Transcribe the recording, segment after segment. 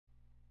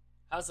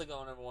How's it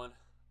going, everyone?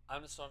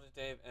 I'm Nostalgic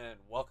Dave, and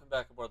welcome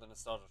back aboard the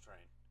Nostalgia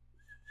Train.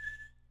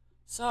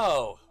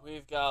 So,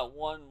 we've got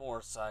one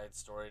more side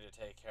story to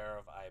take care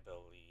of, I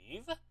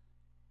believe.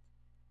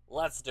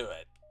 Let's do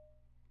it.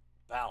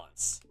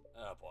 Balance.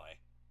 Oh boy.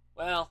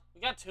 Well,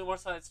 we got two more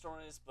side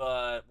stories,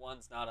 but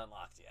one's not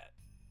unlocked yet.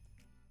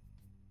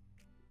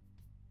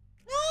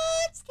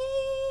 Natsuki!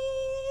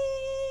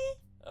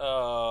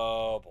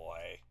 Oh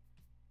boy.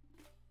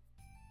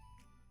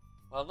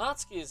 While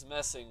Natsuki is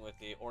messing with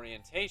the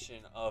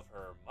orientation of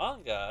her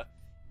manga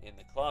in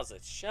the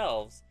closet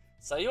shelves,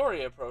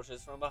 Sayori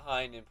approaches from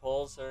behind and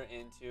pulls her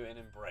into an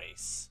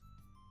embrace.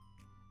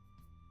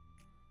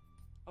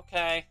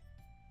 Okay.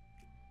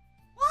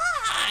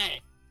 Why?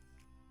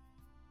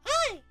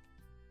 Hi!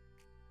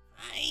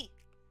 Hi!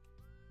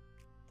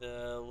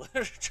 The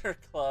literature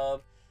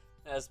club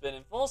has been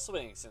in full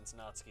swing since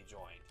Natsuki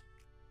joined.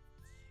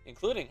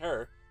 Including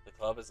her, the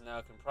club is now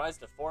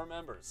comprised of 4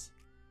 members: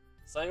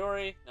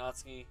 Sayori,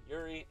 Natsuki,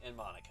 Yuri, and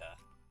Monika.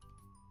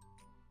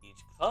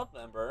 Each club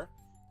member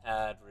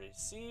had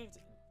received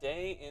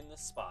Day in the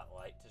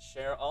Spotlight to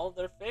share all of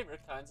their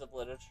favorite kinds of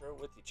literature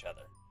with each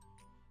other.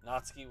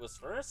 Natsuki was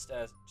first,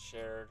 as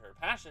shared her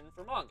passion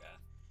for manga.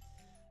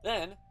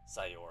 Then,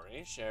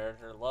 Sayori shared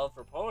her love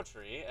for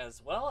poetry,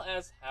 as well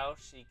as how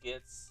she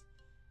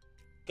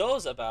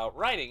goes about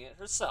writing it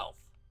herself.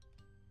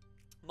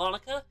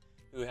 Monika,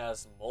 who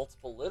has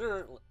multiple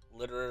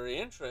literary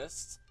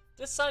interests,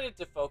 decided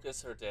to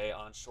focus her day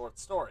on short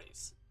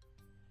stories.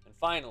 And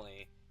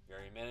finally,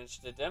 Yuri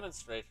managed to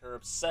demonstrate her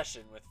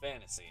obsession with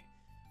fantasy,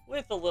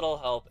 with a little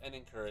help and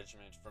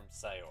encouragement from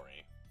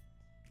Sayori.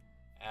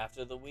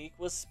 After the week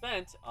was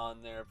spent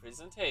on their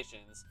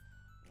presentations,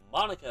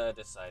 Monika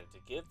decided to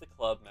give the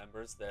club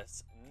members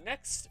this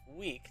next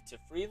week to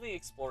freely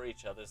explore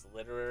each other's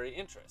literary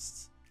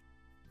interests.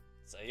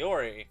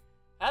 Sayori,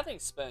 having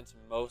spent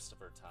most of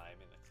her time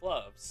in the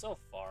club so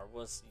far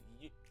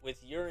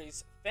with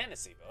Yuri's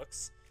fantasy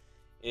books,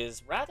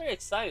 is rather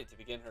excited to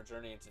begin her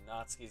journey into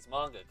Natsuki's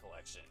manga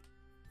collection.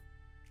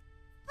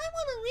 I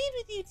want to read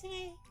with you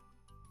today.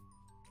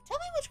 Tell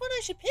me which one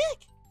I should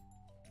pick.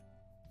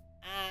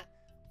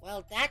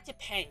 Well, that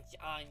depends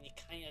on the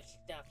kind of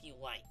stuff you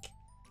like.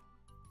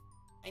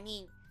 I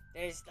mean,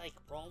 there's like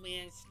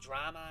romance,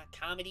 drama,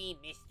 comedy,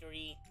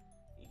 mystery.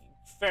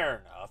 Fair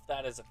enough,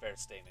 that is a fair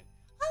statement.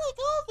 I like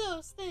all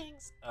those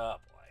things. Oh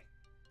boy.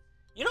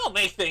 You don't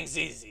make things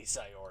easy,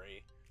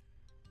 Sayori.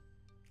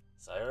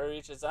 Sayori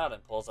reaches out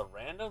and pulls a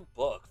random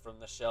book from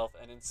the shelf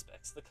and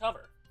inspects the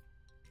cover.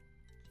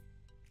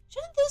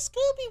 Shouldn't this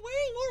girl be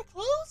wearing more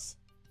clothes?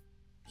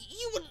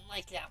 You wouldn't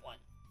like that one.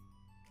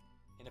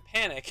 In a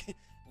panic,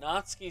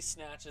 Natsuki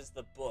snatches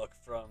the book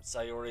from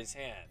Sayori's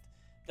hand,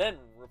 then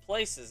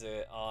replaces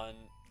it.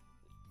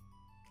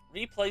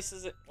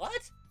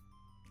 What?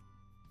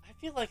 I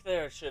feel like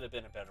there should have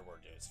been a better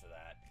word used for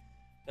that.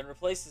 Then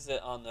replaces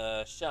it on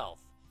the shelf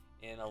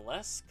in a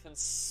less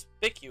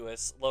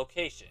conspicuous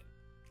location.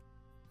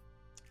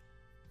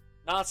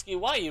 Natsuki,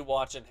 why you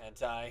watching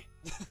hentai?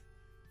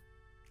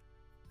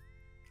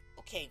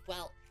 Okay,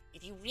 well,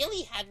 if you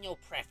really have no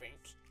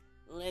preference,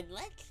 then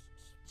let's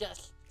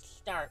just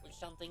start with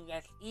something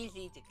that's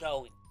easy to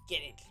go and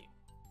get into.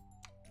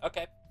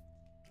 Okay.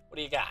 What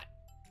do you got?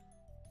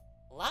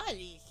 A lot of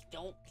these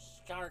don't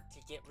start to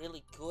get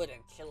really good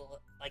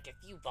until like a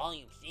few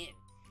volumes in.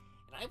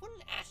 And I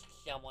wouldn't ask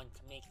someone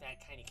to make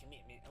that kind of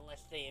commitment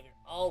unless they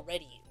are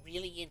already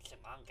really into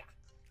manga.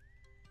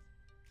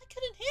 I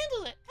couldn't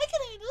handle it. I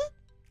could handle it.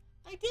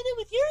 I did it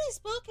with Yuri's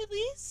book, at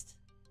least.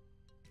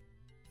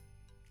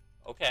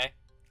 Okay.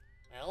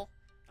 Well,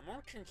 I'm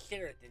more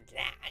considerate than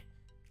that.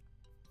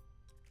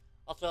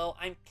 Also,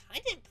 I'm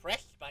kind of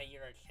impressed by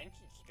your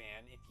attention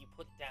span if you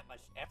put that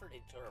much effort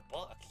into her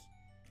books.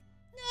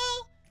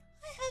 No,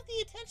 I have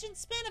the attention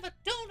span of a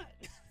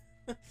donut.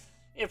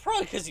 Yeah,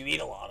 probably because you eat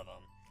a lot of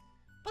them.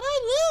 But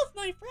I love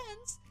my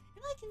friends,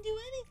 and I can do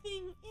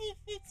anything if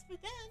it's for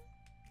them.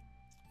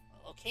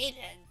 Well, okay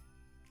then.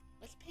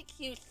 Let's pick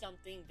you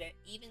something that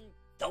even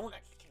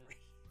donuts can read.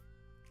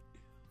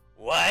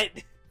 What? I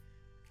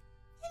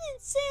didn't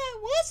say I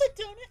was a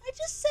donut. I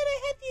just said I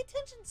had the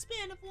attention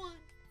span of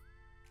one.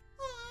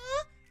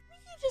 Aw, were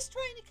you just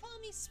trying to call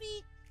me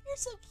sweet? You're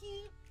so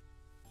cute.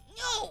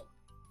 No!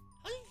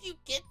 How did you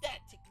get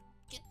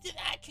to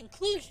that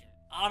conclusion?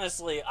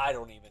 Honestly, I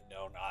don't even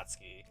know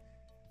Natsuki.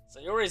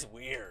 Sayori's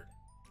weird.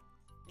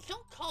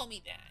 Don't call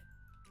me that.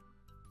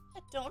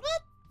 A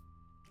donut?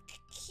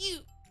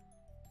 Cute.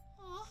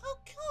 Aw, how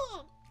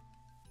come?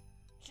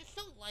 Just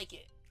don't like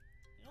it.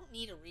 You don't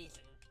need a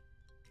reason.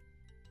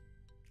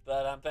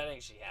 But I'm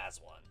betting she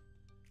has one.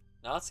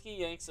 Natsuki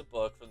yanks a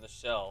book from the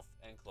shelf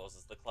and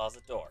closes the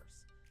closet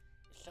doors.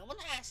 If someone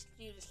asks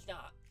you to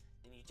stop,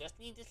 then you just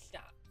need to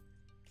stop.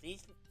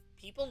 Please,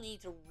 people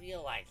need to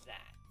realize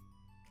that.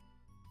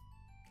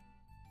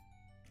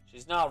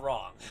 She's not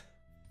wrong.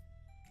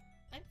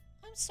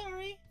 I'm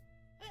sorry.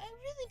 I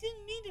really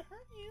didn't mean to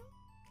hurt you.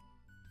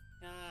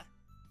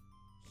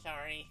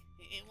 Sorry.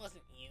 It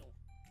wasn't you.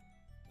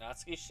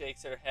 Natsuki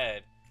shakes her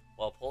head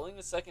while pulling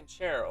the second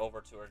chair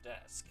over to her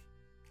desk.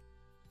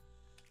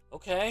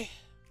 Okay,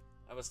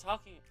 I was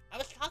talking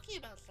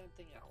about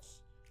something else.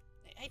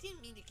 I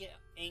didn't mean to get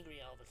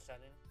angry all of a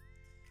sudden.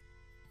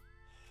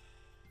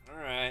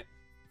 Alright.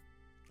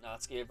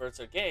 Natsuki averts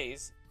her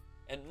gaze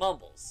and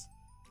mumbles.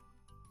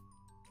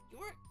 You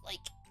were, like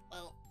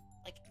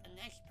a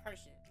nice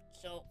person,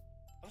 so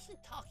I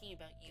wasn't talking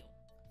about you.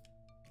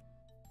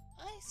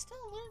 I still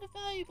learned a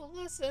valuable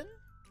lesson.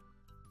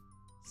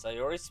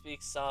 Sayori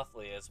speaks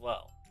softly as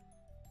well,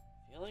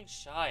 feeling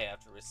shy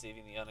after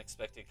receiving the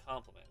unexpected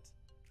compliment.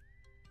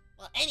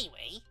 Well,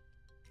 anyway,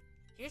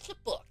 here's a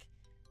book,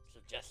 so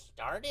just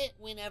start it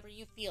whenever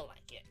you feel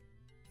like it.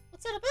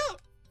 What's it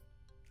about?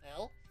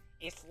 Well,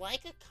 it's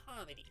like a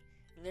comedy,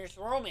 and there's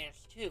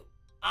romance too,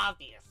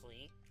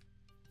 obviously.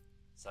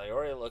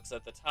 Sayori looks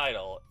at the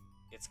title.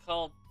 It's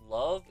called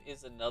Love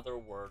is Another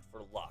Word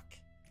for Luck.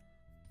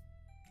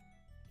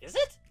 Is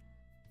it?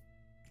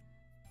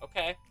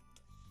 Okay.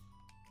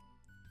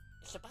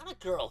 It's about a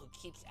girl who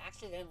keeps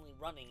accidentally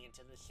running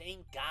into the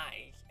same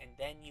guys, and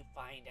then you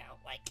find out,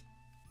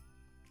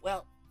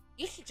 well,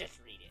 you should just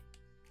read it.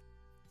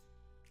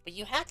 But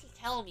you have to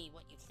tell me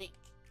what you think.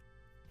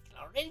 I can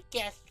already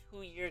guess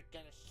who you're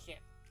gonna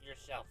ship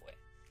yourself with.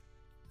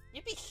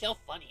 You'd be so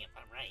funny if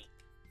I'm right.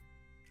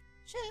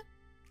 Shit,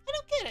 I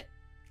don't get it.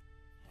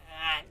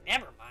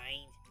 Never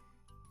mind.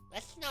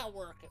 Let's not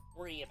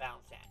worry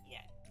about that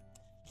yet.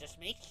 Just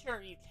make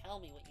sure you tell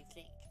me what you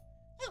think.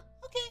 Oh,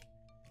 okay.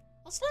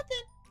 I'll start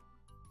then.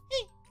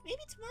 Hey,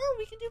 maybe tomorrow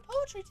we can do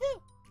poetry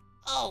too.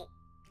 Oh,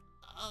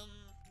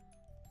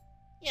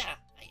 yeah,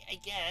 I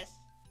guess.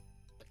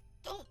 But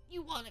don't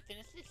you want to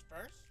finish this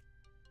first?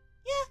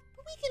 Yeah,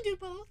 but we can do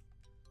both.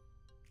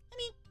 I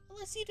mean,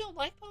 unless you don't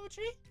like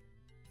poetry,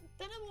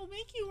 then I won't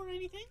make you or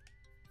anything.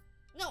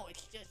 No,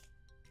 it's just,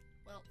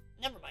 well,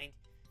 never mind.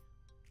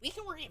 We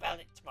can worry about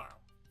it tomorrow.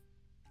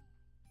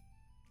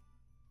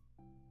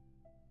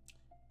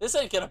 This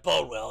ain't gonna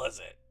bode well, is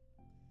it?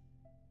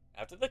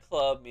 After the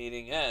club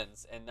meeting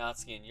ends and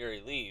Natsuki and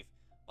Yuri leave,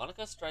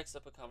 Monika strikes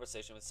up a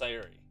conversation with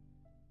Sayuri.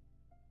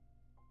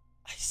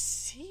 I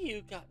see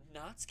you got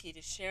Natsuki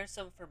to share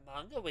some of her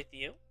manga with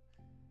you.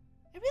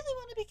 I really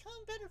want to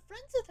become better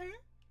friends with her.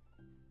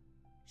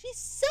 She's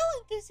so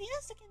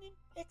enthusiastic and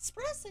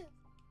expressive.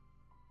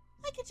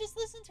 I could just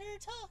listen to her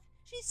talk.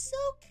 She's so...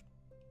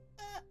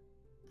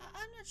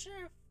 I'm not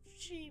sure if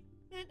she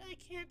meant I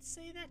can't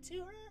say that to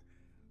her,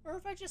 or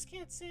if I just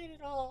can't say it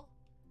at all.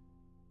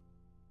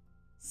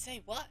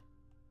 Say what?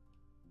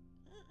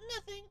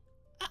 Nothing.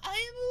 I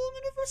am a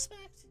woman of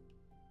respect.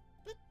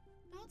 But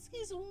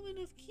Natsuki's a woman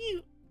of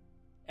cute.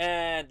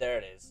 And there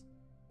it is.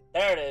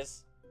 There it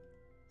is.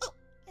 Oh,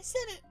 I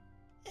said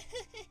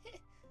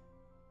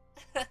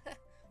it.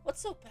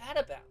 What's so bad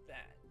about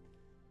that?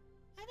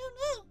 I don't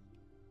know.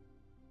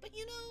 But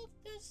you know,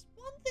 there's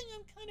one thing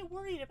I'm kind of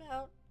worried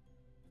about.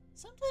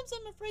 Sometimes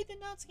I'm afraid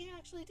that Natsuki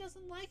actually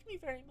doesn't like me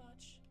very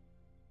much.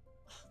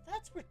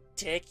 That's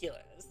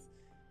ridiculous.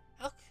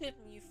 How could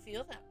you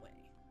feel that way?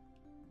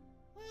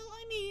 Well,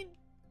 I mean,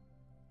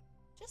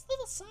 just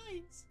little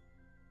signs.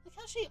 Like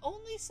how she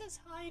only says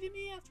hi to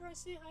me after I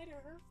say hi to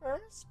her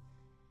first.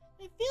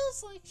 It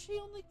feels like she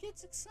only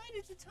gets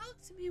excited to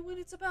talk to me when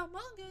it's about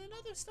manga and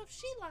other stuff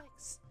she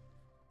likes.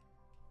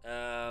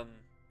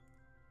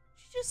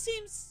 She just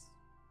seems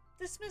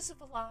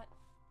dismissive a lot.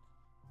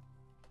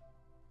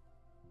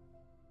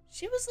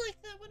 She was like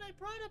that when I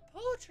brought up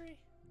poetry.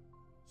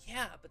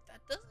 Yeah, but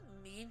that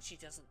doesn't mean she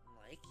doesn't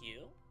like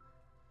you.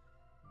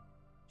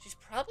 She's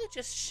probably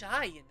just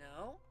shy, you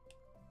know?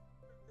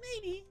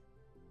 Maybe.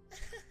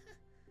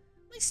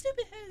 My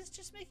stupid head is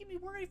just making me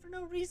worry for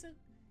no reason.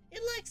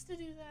 It likes to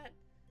do that.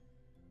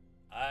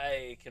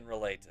 I can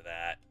relate to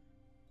that.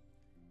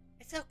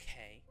 It's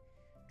okay.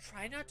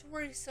 Try not to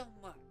worry so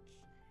much.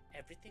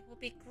 Everything will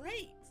be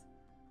great.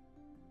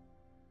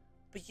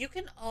 But you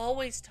can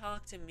always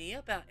talk to me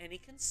about any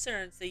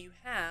concerns that you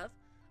have.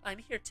 I'm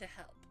here to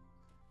help.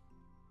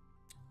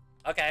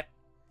 Okay.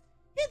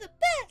 You're the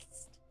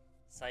best!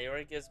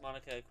 Sayori gives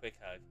Monika a quick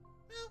hug.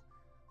 Well,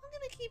 I'm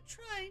gonna keep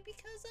trying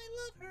because I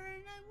love her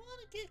and I want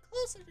to get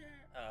closer to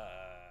her.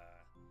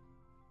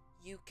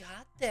 You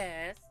got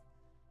this.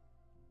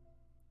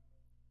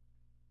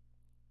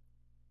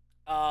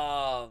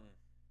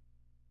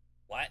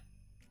 What?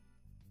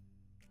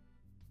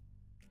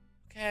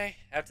 Okay,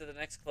 after the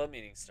next club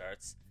meeting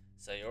starts,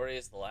 Sayori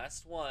is the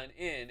last one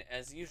in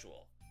as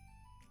usual.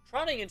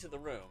 Trotting into the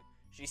room,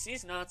 she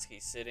sees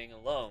Natsuki sitting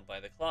alone by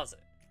the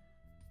closet,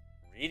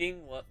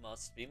 reading what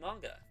must be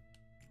manga.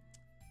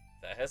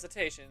 Without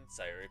hesitation,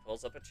 Sayori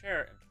pulls up a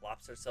chair and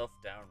plops herself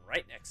down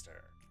right next to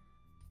her.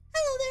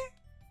 Hello there.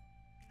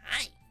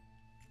 Hi.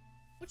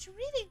 What you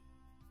reading?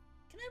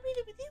 Can I read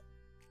it with you?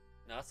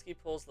 Natsuki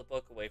pulls the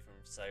book away from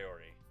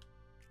Sayori.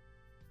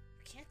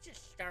 You can't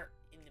just start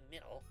in the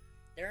middle.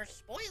 There are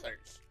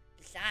spoilers.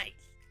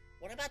 Besides,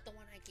 what about the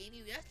one I gave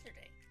you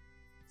yesterday?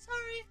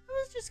 Sorry, I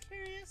was just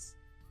curious.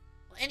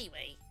 Well,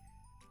 anyway,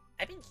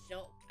 I've been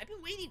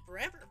waiting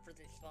forever for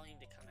this volume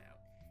to come out.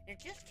 And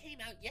it just came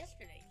out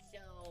yesterday,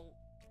 so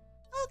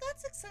Oh,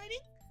 that's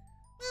exciting.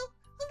 Well,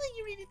 I'll let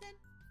you read it then.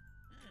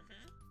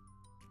 Mm-hmm.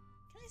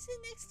 Can I sit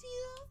next to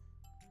you, though?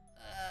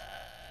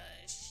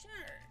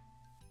 Sure.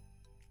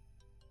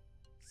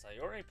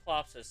 Sayori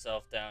plops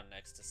herself down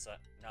next to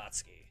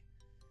Natsuki,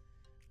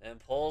 then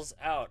pulls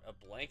out a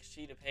blank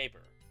sheet of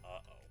paper.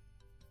 Uh-oh.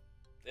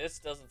 This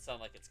doesn't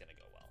sound like it's gonna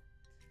go well.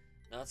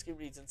 Natsuki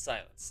reads in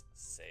silence,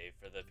 save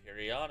for the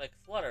periodic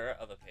flutter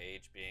of a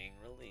page being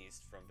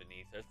released from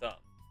beneath her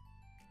thumb.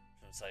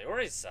 From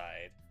Sayori's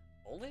side,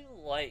 only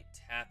the light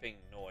tapping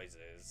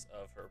noises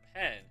of her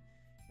pen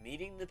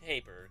meeting the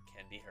paper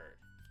can be heard.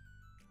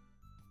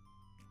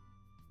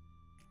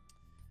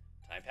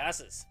 Time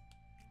passes.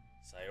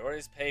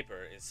 Sayori's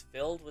paper is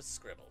filled with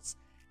scribbles,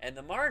 and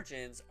the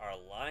margins are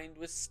lined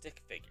with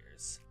stick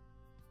figures.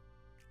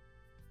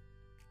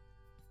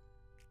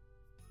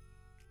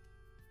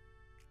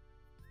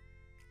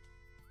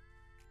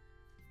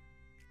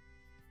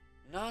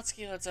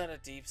 Natsuki lets out a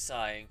deep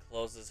sigh and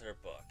closes her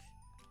book.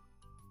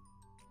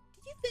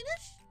 Did you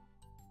finish?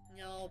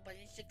 No, but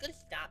it's a good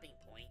stopping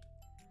point.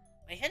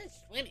 My head is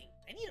swimming.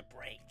 I need a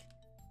break.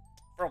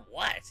 From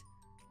what?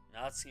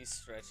 Natsuki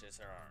stretches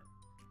her arm.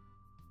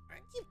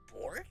 Aren't you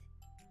bored?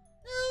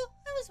 No,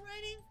 I was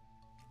writing.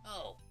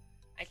 Oh,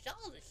 I saw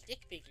all the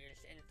stick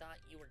figures and thought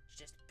you were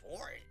just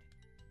bored.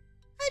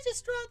 I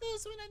just draw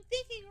those when I'm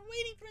thinking or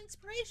waiting for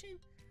inspiration.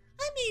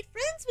 I made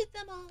friends with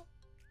them all.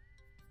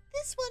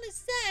 This one is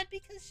sad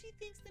because she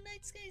thinks the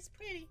night sky is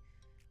pretty,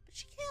 but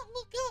she can't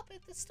look up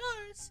at the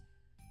stars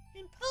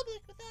in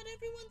public without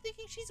everyone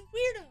thinking she's a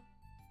weirdo.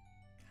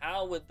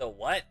 How would the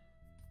what?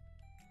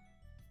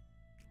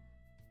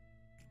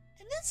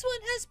 And this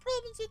one has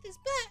problems with his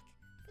back,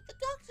 but the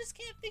doctors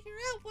can't figure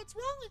out what's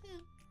wrong with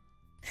him.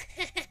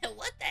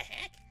 What the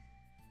heck?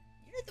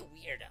 You're the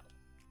weirdo.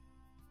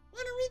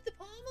 Want to read the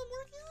poem I'm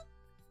working on?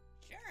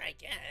 Sure, I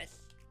guess.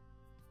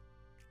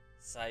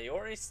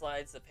 Sayori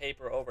slides the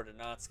paper over to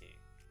Natsuki.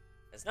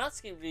 As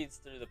Natsuki reads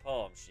through the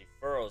poem, she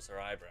furrows her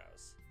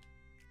eyebrows.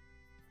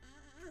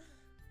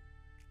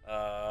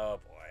 Oh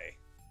boy.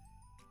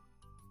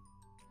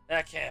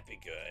 That can't be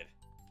good.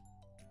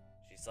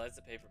 She slides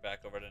the paper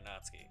back over to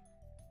Natsuki.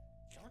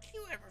 Don't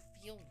you ever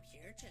feel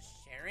weird just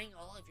sharing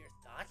all of your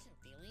thoughts and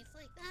feelings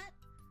like that?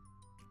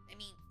 I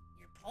mean,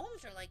 your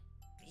poems are like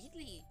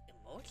really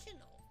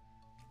emotional.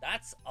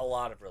 That's a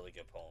lot of really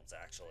good poems,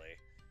 actually.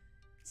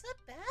 Is that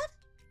bad?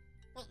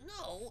 Well,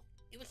 no,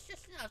 it was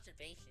just an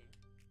observation.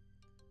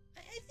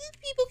 I think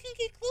people can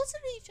get closer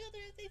to each other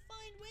if they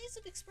find ways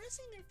of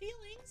expressing their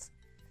feelings.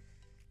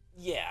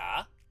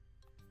 Yeah.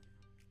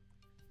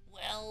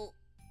 Well...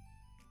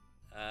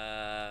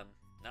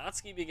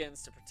 Natsuki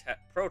begins to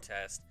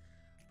protest,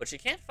 but she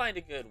can't find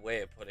a good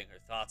way of putting her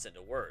thoughts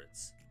into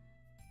words.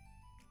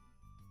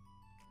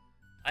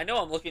 I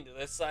know I'm looking to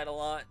this side a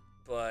lot,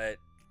 but...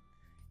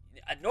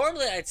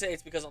 Normally I'd say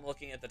it's because I'm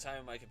looking at the time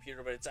of my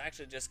computer, but it's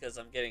actually just because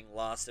I'm getting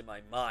lost in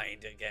my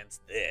mind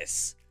against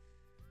this.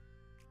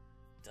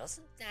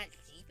 Doesn't that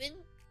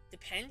deepen?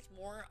 Depends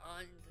more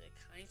on the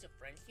kinds of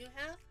friends you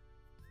have?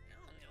 I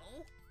don't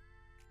know.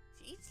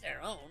 To each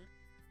their own.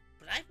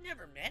 But I've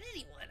never met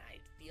anyone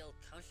I'd feel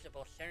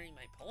comfortable sharing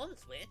my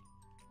poems with.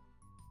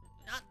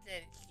 Not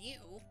that it's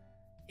you.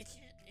 It's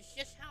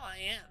just how I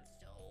am,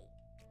 so...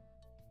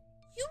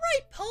 You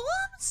write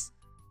poems?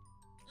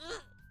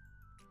 Ugh.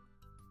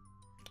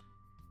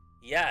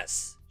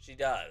 Yes, she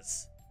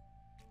does.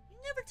 You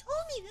never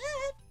told me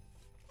that.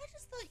 I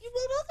just thought you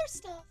wrote other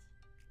stuff.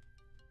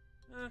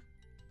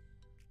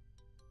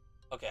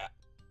 Okay.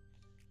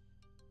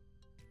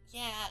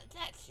 Yeah,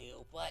 that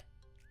too, but...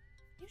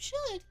 You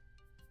should.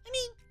 I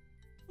mean,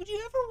 would you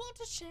ever want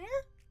to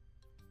share?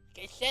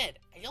 Like I said,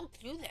 I don't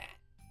do that.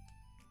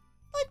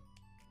 But...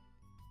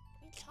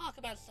 we talk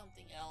about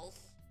something else.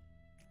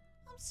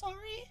 I'm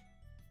sorry.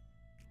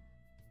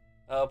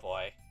 Oh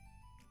boy.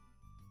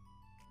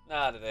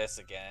 Not this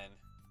again.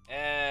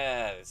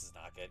 This is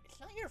not good. It's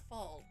not your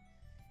fault.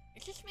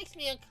 It just makes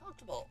me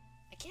uncomfortable.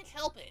 I can't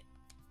help it.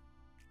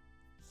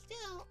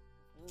 Still...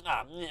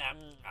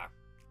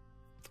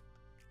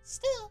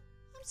 Still,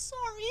 I'm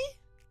sorry.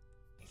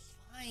 It's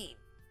fine.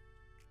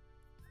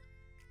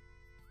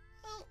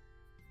 Well,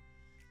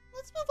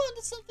 let's move on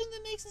to something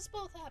that makes us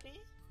both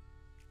happy.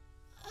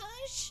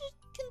 I should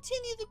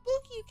continue the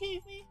book you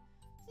gave me,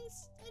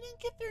 since I didn't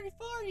get very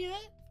far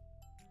yet.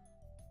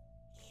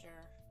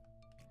 Sure.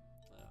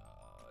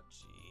 Oh,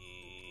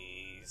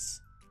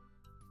 jeez.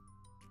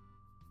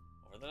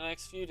 Over the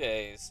next few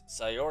days,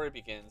 Sayori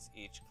begins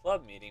each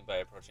club meeting by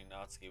approaching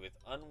Natsuki with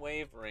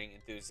unwavering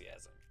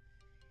enthusiasm.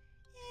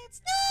 It's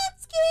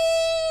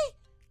Natsuki!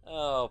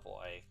 Oh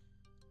boy.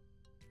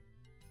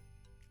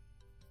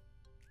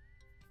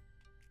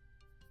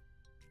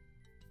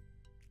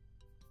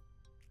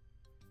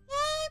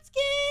 Natsuki!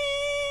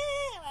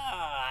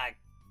 Ah,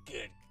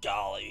 good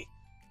golly.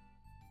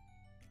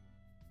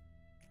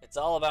 It's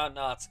all about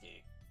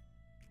Natsuki.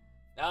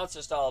 Now it's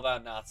just all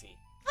about Natsuki.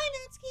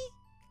 Hi, Natsuki.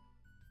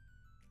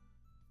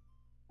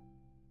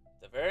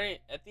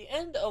 At the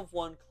end of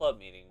one club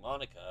meeting,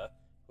 Monica,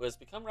 who has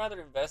become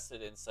rather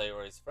invested in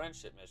Sayori's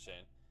friendship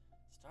mission,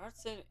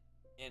 starts an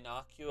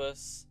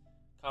innocuous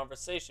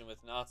conversation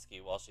with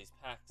Natsuki while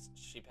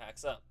she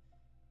packs up.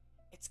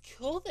 It's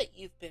cool that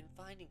you've been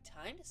finding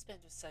time to spend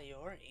with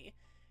Sayori.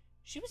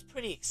 She was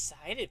pretty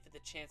excited for the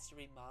chance to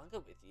read manga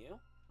with you.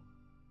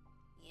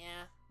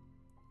 Yeah.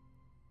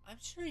 I'm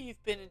sure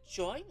you've been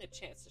enjoying the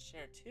chance to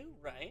share too,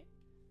 right?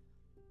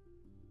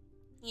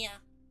 Yeah,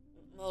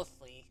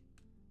 mostly.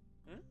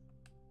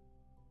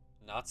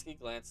 Natsuki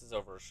glances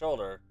over her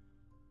shoulder,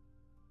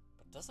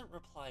 but doesn't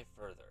reply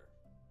further.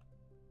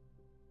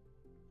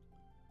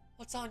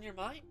 What's on your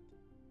mind?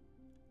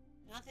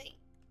 Nothing.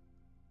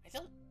 I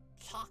don't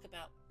talk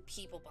about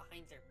people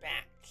behind their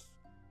backs.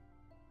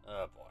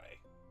 Oh boy.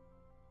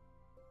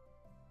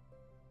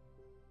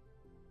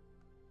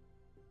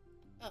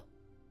 Oh.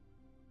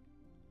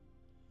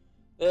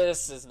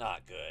 This is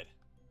not good.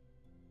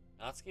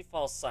 Natsuki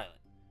falls silent.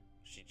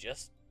 She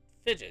just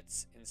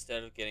fidgets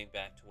instead of getting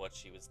back to what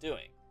she was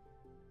doing,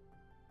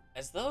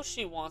 as though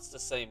she wants to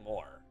say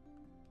more.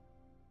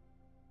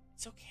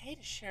 It's okay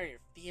to share your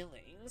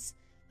feelings.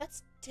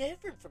 That's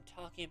different from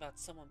talking about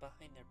someone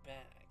behind their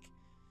back.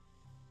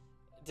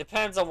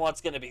 Depends on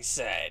what's going to be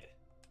said.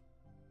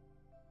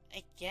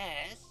 I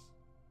guess.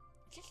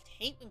 I just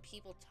hate when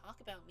people talk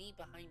about me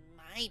behind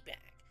my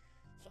back.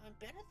 So I'm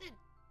better than...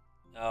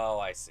 Oh,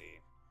 I see.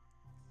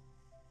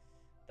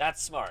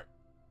 That's smart.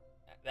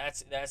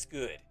 That's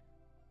good.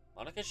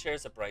 Monica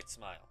shares a bright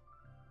smile.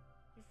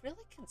 You're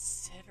really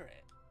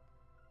considerate.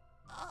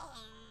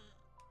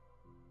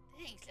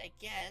 Thanks, I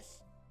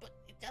guess. But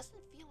it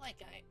doesn't feel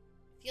like I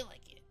feel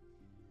like it.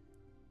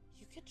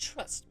 You can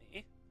trust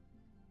me.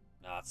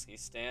 Natsuki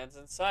stands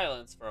in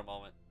silence for a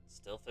moment,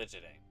 still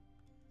fidgeting.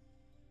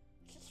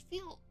 I just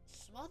feel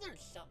smothered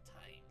sometimes.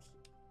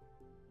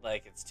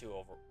 Like it's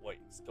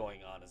what's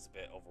going on is a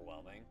bit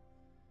overwhelming.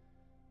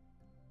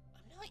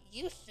 I'm not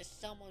used to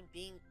someone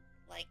being,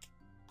 like,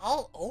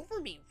 all over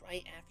me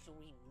right after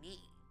we meet.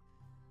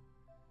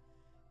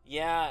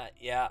 Yeah,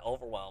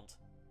 overwhelmed.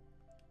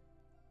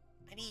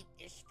 I mean,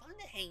 it's fun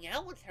to hang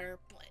out with her,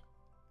 but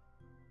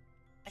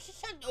I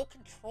just have no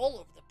control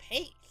over the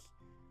pace.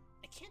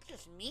 I can't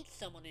just meet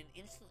someone and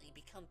instantly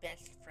become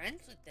best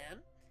friends with them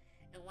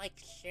and, like,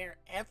 share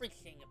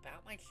everything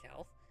about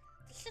myself.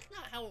 This is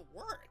not how it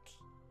works.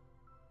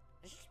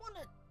 I just want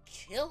to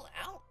chill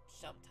out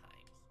sometimes.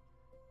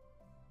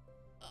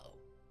 Oh,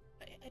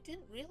 I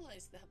didn't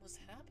realize that was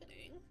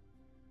happening.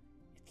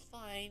 It's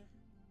fine.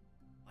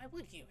 Why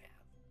would you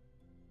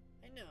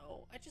have? I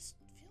know, I just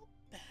feel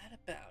bad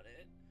about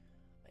it.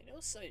 I know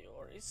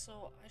Sayori,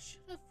 so I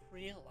should have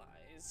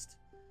realized.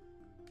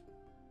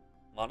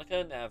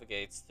 Monica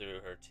navigates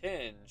through her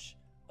tinge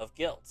of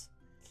guilt,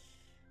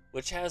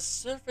 which has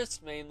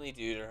surfaced mainly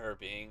due to her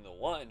being the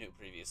one who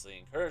previously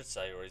encouraged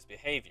Sayori's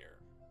behavior.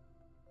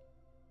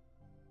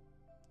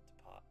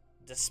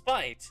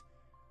 Despite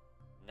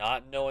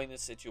not knowing the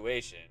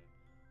situation,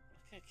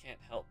 Monica can't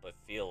help but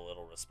feel a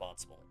little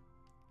responsible.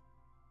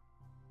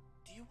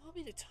 Do you want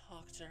me to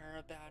talk to her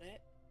about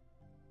it?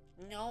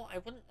 No, I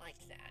wouldn't like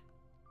that.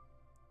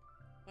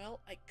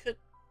 Well, I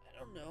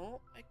don't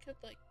know, I could,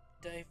 like,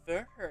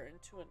 divert her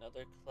into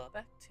another club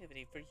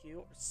activity for you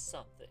or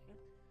something.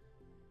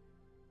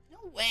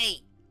 No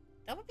way!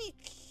 That would be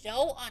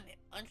so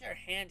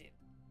underhanded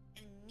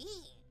and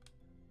mean.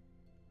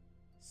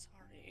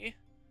 Sorry.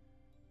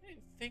 I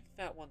didn't think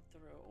that one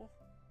through.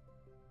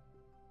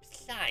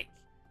 Besides,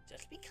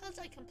 just because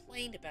I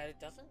complained about it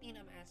doesn't mean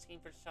I'm asking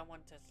for someone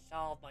to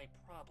solve my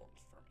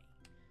problems for me.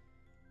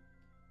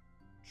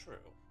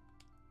 True.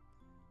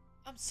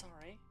 I'm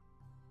sorry.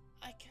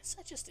 I guess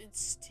I just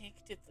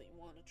instinctively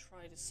want to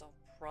try to solve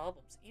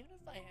problems, even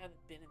if I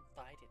haven't been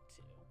invited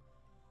to.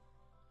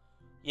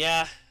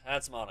 Yeah,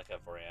 that's Monica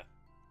for you.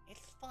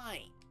 It's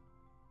fine.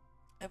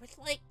 I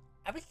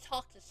would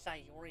talk to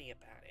Sayori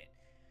about it,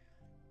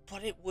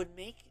 but it would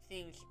make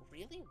things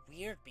really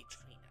weird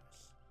between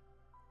us.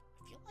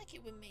 I feel like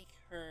it would make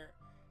her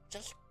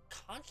just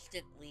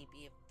constantly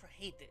be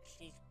afraid that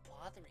she's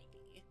bothering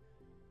me.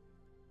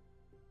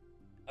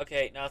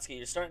 Okay, Natsuki,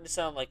 you're starting to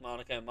sound like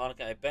Monica, and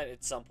Monica, I bet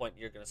at some point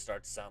you're going to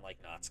start to sound like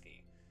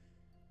Natsuki.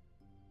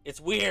 It's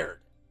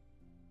weird.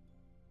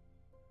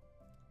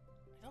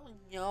 I don't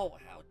know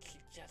how to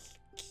just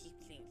keep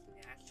things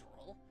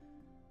natural.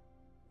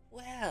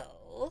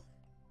 Well,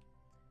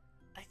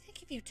 I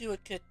think if you do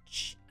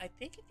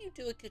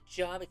a good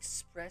job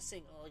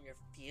expressing all your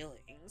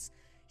feelings,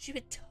 she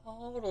would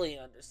totally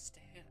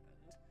understand.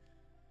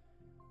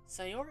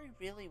 Sayori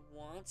really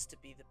wants to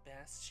be the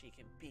best she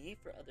can be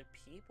for other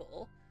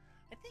people.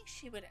 I think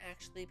she would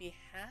actually be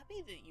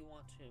happy that you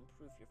want to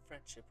improve your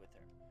friendship with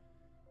her.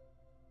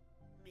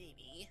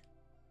 Maybe.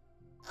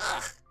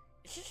 Ugh!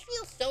 It just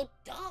feels so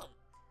dumb.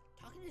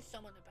 Talking to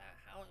someone about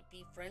how to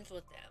be friends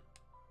with them.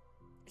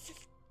 It's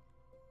just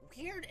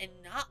weird and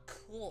not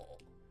cool.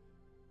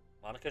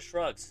 Monica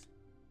shrugs.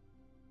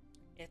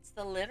 It's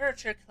the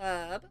literature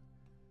club.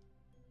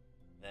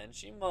 Then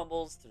she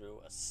mumbles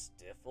through a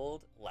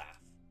stifled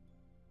laugh.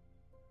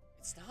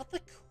 It's not the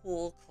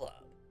cool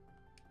club.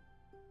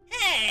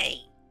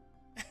 Hey!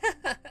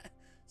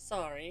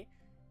 Sorry.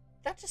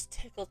 That just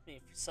tickled me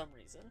for some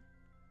reason.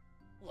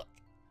 Look,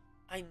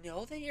 I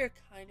know that you're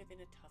kind of in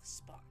a tough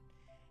spot,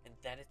 and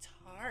that it's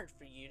hard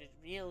for you to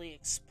really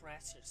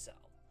express yourself.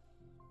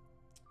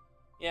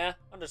 Yeah,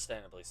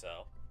 understandably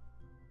so.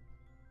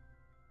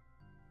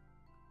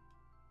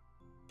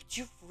 But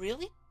you've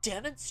really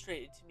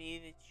demonstrated to me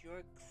that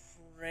you're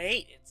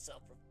great at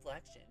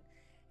self-reflection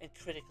and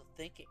critical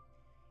thinking,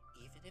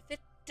 even if it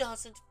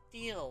doesn't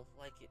feel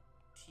like it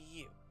to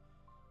you.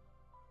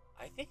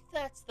 I think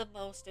that's the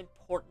most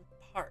important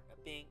part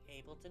of being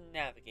able to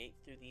navigate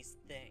through these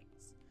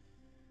things.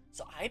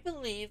 So I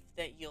believe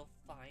that you'll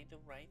find the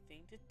right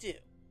thing to do.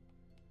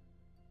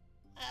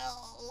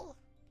 Oh.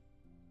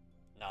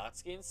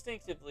 Natsuki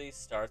instinctively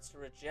starts to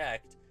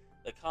reject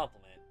the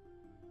compliment,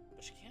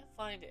 but she can't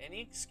find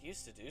any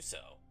excuse to do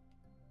so.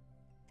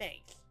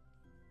 Thanks.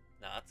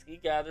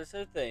 Natsuki gathers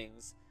her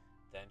things,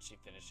 then she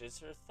finishes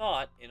her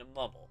thought in a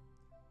mumble.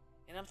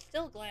 And I'm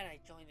still glad I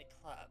joined the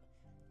club,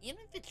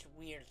 even if it's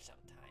weird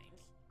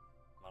sometimes.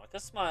 Monica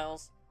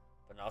smiles,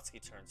 but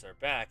Natsuki turns her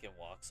back and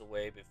walks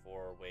away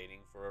before waiting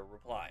for a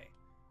reply.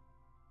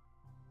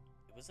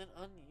 It was an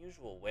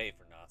unusual way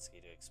for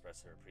Natsuki to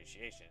express her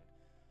appreciation,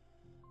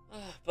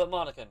 but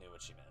Monica knew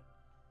what she meant.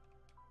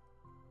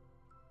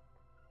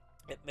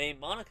 It made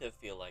Monica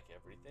feel like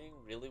everything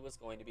really was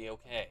going to be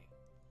okay.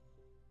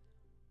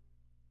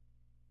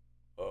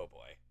 Oh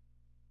boy.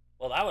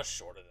 Well, that was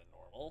shorter than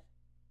normal.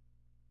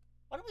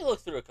 Why don't we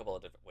look through a couple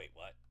of different... Wait,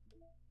 what?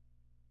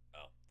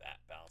 Oh, that.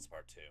 Balance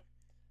part 2.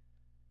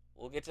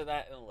 We'll get to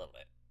that in a little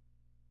bit.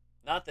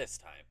 Not this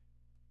time.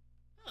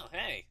 Oh,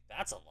 hey.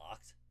 That's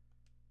unlocked.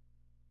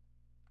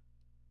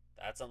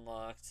 That's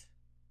unlocked.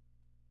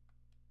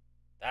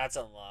 That's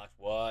unlocked.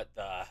 What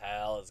the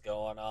hell is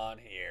going on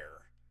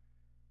here?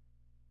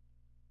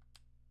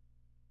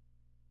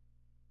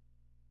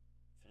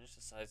 Finish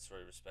the side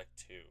story,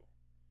 respect 2.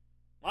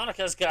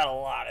 Monica's got a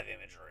lot of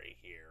imagery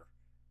here.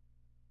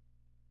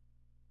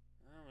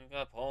 Well, we've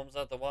got poems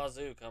at the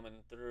wazoo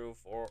coming through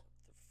for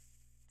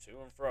to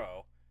and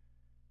fro.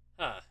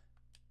 Huh.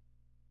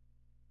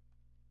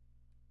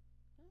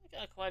 We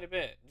got quite a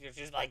bit.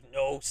 Just like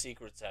no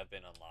secrets have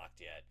been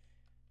unlocked yet.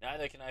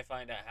 Neither can I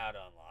find out how to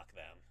unlock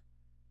them.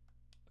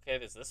 Okay,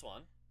 there's this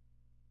one,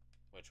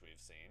 which we've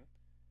seen.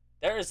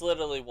 There is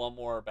literally one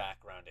more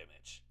background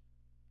image.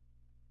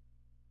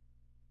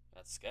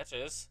 That's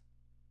sketches.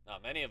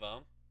 Not many of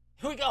them.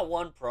 We got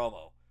one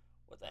promo.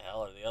 What the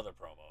hell are the other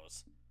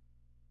promos?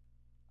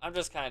 I'm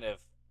just kind of,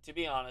 to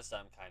be honest,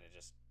 I'm kind of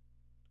just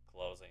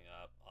closing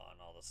up on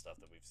all the stuff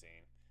that we've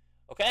seen.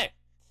 Okay.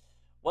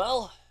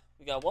 Well,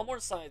 we got one more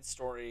side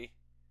story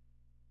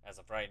as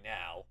of right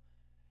now.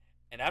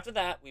 And after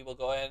that, we will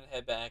go ahead and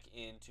head back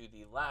into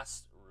the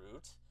last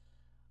route.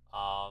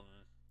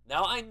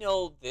 Now I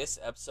know this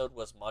episode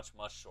was much,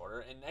 much shorter,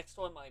 and next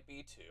one might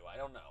be too. I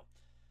don't know.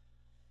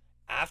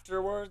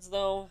 Afterwards,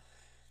 though,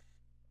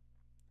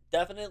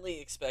 definitely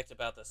expect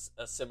about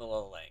a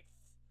similar length.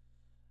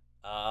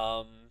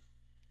 Why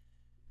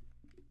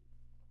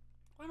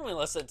don't we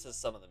listen to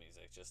some of the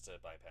music just to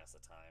bypass the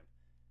time?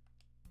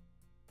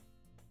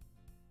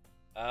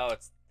 Oh,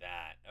 it's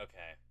that.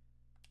 Okay.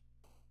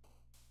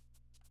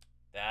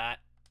 That.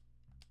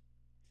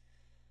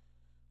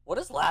 What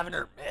does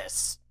Lavender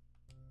miss?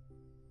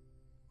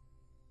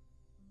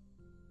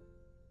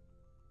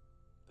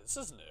 This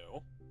is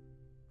new.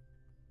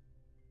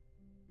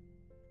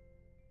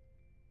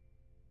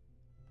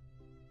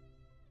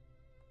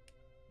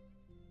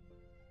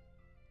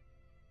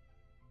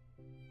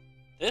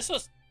 This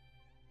was...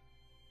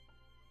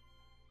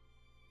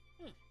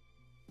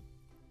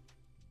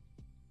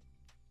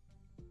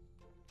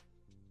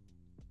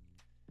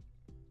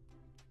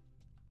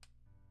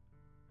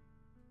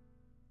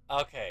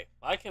 Okay,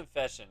 My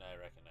Confession I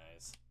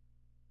recognize.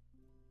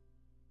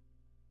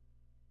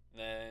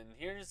 Then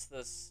here's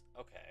this...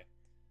 Okay.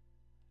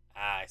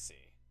 Ah, I see.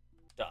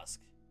 Dusk.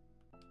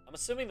 I'm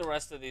assuming the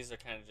rest of these are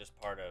kind of just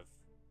part of...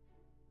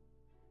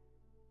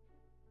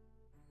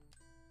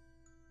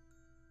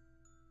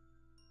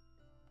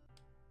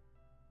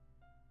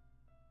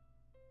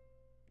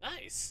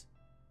 Nice.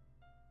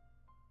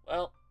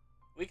 Well,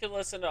 we can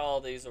listen to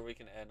all these or we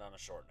can end on a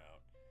short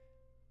note.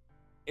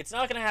 It's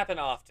not going to happen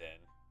often.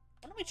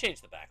 Why don't we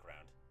change the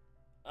background?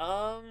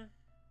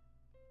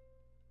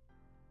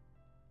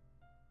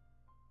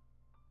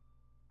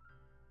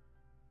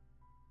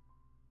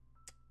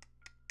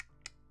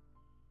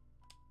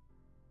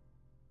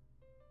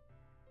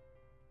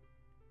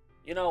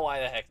 You know, why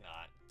the heck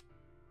not?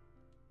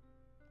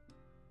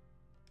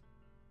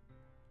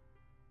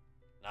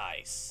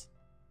 Nice.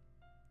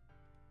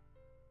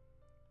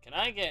 Can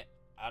I get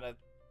out of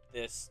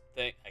this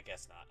thing? I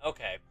guess not.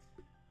 Okay.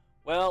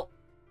 Well,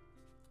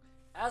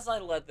 as I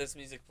let this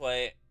music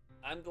play,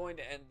 I'm going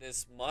to end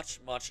this much,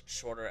 much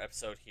shorter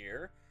episode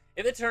here.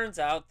 If it turns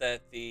out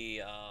that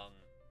the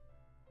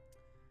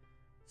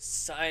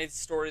side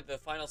story, the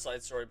final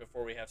side story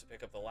before we have to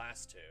pick up the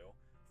last two,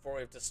 before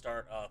we have to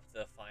start up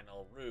the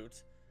final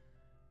route,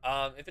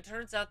 if it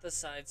turns out the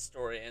side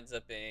story ends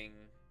up being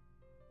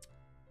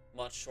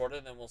much shorter,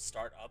 then we'll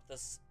start up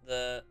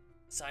the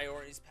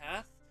Sayori's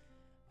path.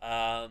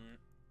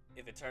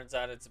 If it turns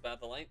out it's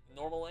about the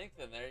normal length,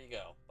 then there you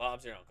go.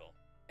 Bob's your uncle.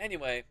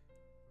 Anyway,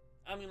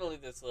 I'm going to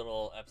leave this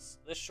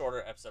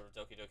shorter episode of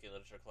Doki Doki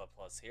Literature Club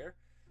Plus here.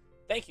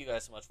 Thank you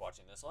guys so much for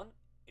watching this one.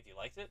 If you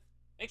liked it,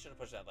 make sure to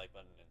push that like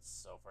button, and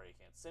so far you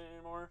can't sit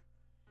anymore.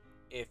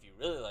 If you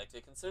really liked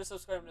it, consider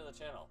subscribing to the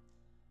channel.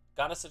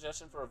 Got a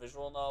suggestion for a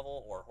visual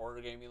novel or horror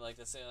game you'd like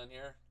to see on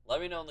here?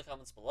 Let me know in the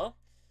comments below.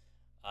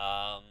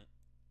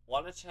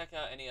 Want to check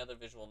out any other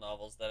visual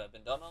novels that have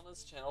been done on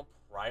this channel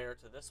prior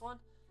to this one?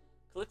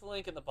 Click the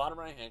link in the bottom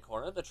right hand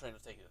corner. The train will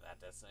take you to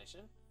that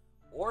destination.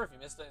 Or if you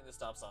missed any of the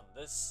stops on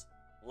this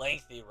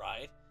lengthy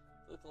ride,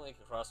 click the link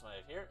across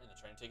right here and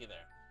the train will take you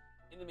there.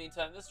 In the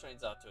meantime, this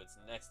train's off to its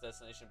next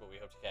destination, but we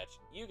hope to catch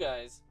you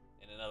guys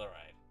in another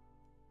ride.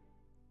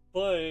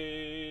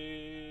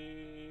 Bye!